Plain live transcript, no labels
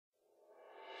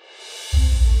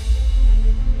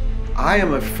I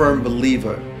am a firm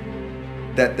believer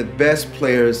that the best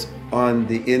players on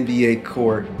the NBA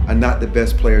court are not the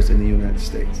best players in the United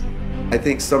States. I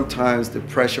think sometimes the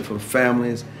pressure from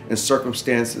families and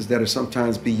circumstances that are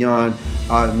sometimes beyond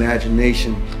our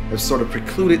imagination have sort of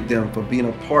precluded them from being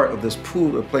a part of this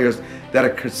pool of players that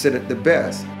are considered the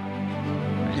best.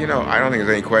 You know, I don't think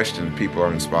there's any question people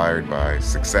are inspired by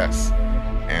success,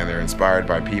 and they're inspired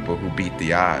by people who beat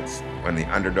the odds when the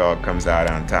underdog comes out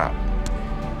on top.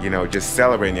 You know, just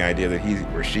celebrating the idea that he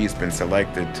or she's been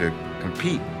selected to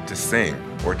compete, to sing,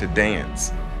 or to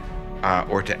dance,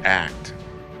 or to act,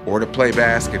 or to play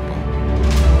basketball.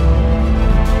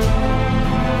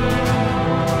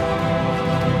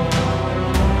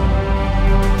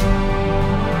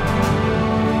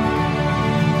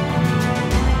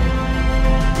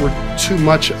 We're too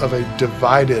much of a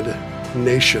divided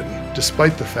nation,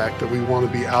 despite the fact that we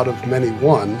want to be out of many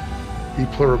one, e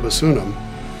pluribus unum.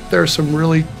 There are some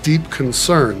really deep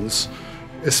concerns,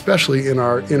 especially in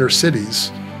our inner cities,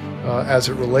 as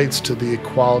it relates to the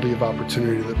equality of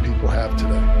opportunity that people have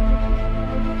today.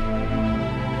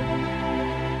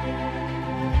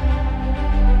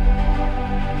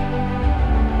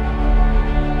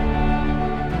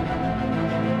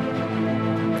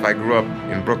 I grew up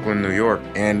in Brooklyn, New York,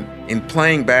 and in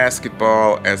playing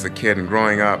basketball as a kid and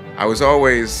growing up, I was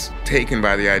always taken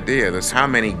by the idea that how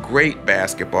many great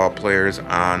basketball players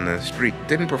on the street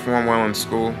didn't perform well in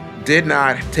school, did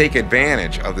not take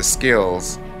advantage of the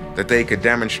skills that they could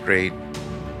demonstrate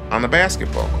on the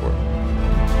basketball court.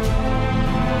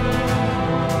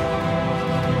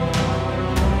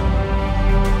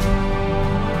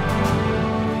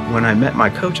 When I met my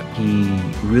coach, he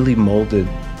really molded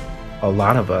a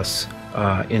lot of us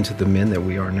into the men that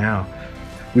we are now.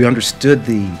 We understood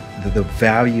the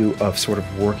value of sort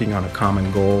of working on a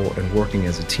common goal and working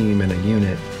as a team and a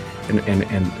unit, and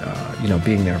you know,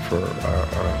 being there for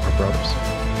our brothers.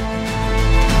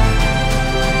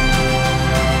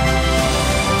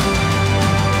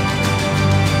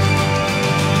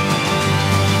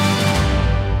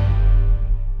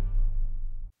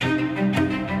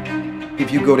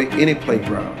 If you go to any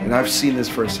playground, and I've seen this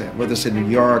firsthand, whether it's in New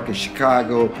York or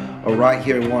Chicago or right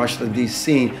here in Washington,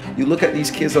 D.C., you look at these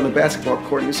kids on the basketball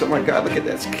court and you say, oh my God, look at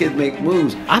that kid make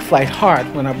moves. I fight hard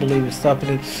when I believe in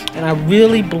something, and I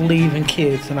really believe in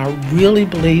kids, and I really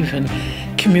believe in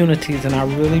communities, and I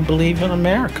really believe in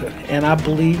America. And I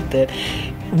believe that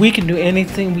we can do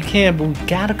anything we can, but we've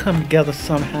got to come together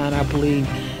somehow, and I believe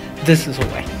this is a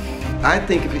way. I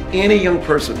think if any young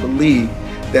person believed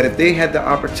that if they had the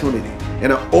opportunity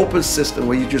in an open system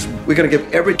where we're going to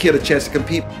give every kid a chance to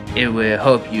compete. It will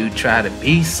help you try to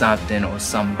be something or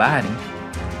somebody,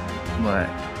 but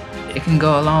it can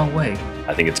go a long way.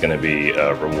 I think it's going to be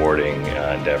a rewarding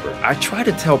endeavor. I try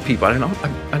to tell people,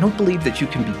 I don't believe that you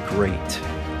can be great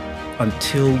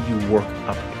until you work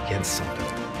up against something.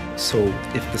 So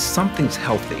if the something's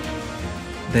healthy,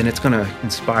 then it's going to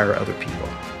inspire other people.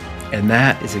 And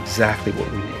that is exactly what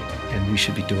we need. And we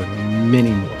should be doing many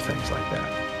more things like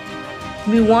that.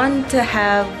 We want to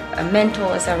have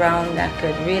mentors around that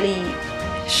could really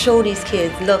show these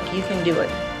kids, look, you can do it.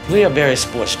 We are very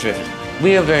sports driven.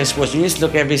 We are very sports. You just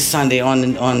look every Sunday on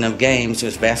the games,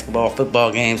 there's basketball,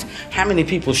 football games, how many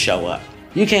people show up?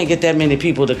 You can't get that many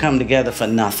people to come together for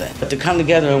nothing. But to come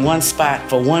together in one spot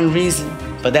for one reason,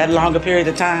 for that longer period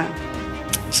of time,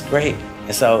 it's great.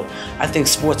 And so I think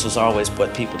sports has always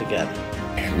brought people together.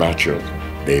 My children,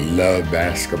 they love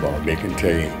basketball. They can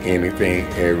tell you anything,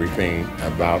 everything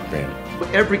about them.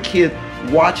 Every kid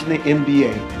watching the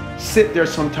NBA sit there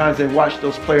sometimes and watch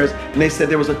those players, and they said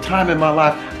there was a time in my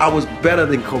life I was better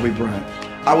than Kobe Bryant.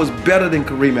 I was better than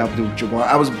Kareem Abdul-Jabbar.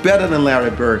 I was better than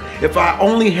Larry Bird. If I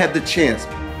only had the chance.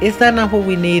 Is that not what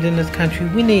we need in this country?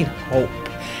 We need hope,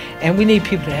 and we need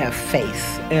people to have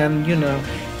faith. And you know,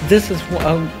 this is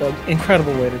an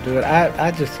incredible way to do it. I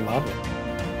just love it.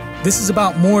 This is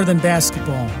about more than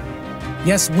basketball.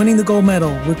 Yes, winning the gold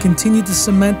medal will continue to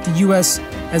cement the U.S.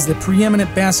 as the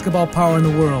preeminent basketball power in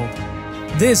the world.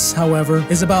 This, however,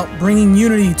 is about bringing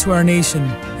unity to our nation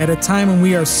at a time when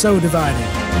we are so divided.